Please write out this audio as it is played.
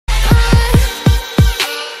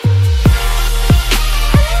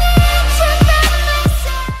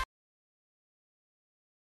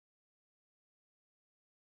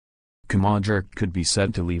Luka Modric could be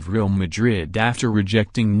said to leave Real Madrid after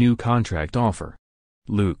rejecting new contract offer.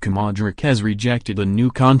 Luka Modric has rejected a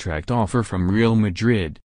new contract offer from Real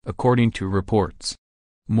Madrid, according to reports.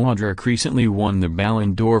 Modric recently won the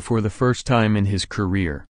Ballon d'Or for the first time in his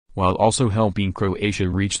career, while also helping Croatia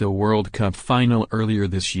reach the World Cup final earlier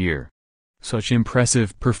this year. Such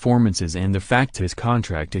impressive performances and the fact his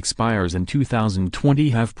contract expires in 2020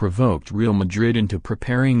 have provoked Real Madrid into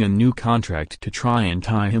preparing a new contract to try and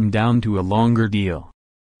tie him down to a longer deal.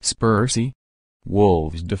 Spursy?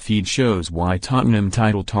 Wolves' defeat shows why Tottenham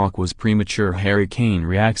title talk was premature. Harry Kane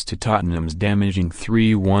reacts to Tottenham's damaging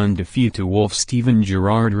 3-1 defeat to Wolves. Steven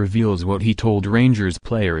Gerrard reveals what he told Rangers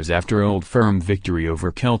players after Old Firm victory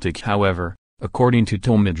over Celtic. However, according to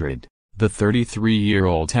Telemadrid, the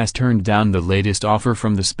 33-year-old has turned down the latest offer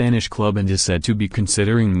from the Spanish club and is said to be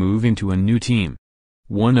considering moving to a new team.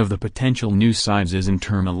 One of the potential new sides is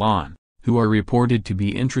Inter Milan, who are reported to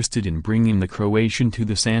be interested in bringing the Croatian to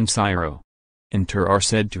the San Siro. Inter are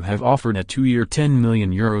said to have offered a 2-year €10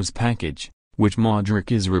 million package, which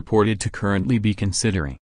Modric is reported to currently be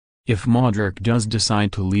considering. If Modric does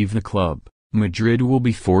decide to leave the club, Madrid will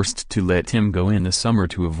be forced to let him go in the summer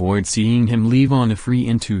to avoid seeing him leave on a free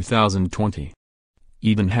in 2020.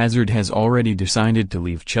 Eden Hazard has already decided to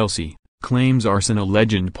leave Chelsea, claims Arsenal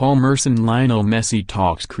legend Paul Merson. Lionel Messi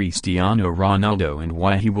talks Cristiano Ronaldo and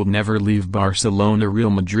why he will never leave Barcelona. Real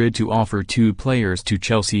Madrid to offer 2 players to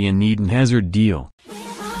Chelsea in Eden Hazard deal.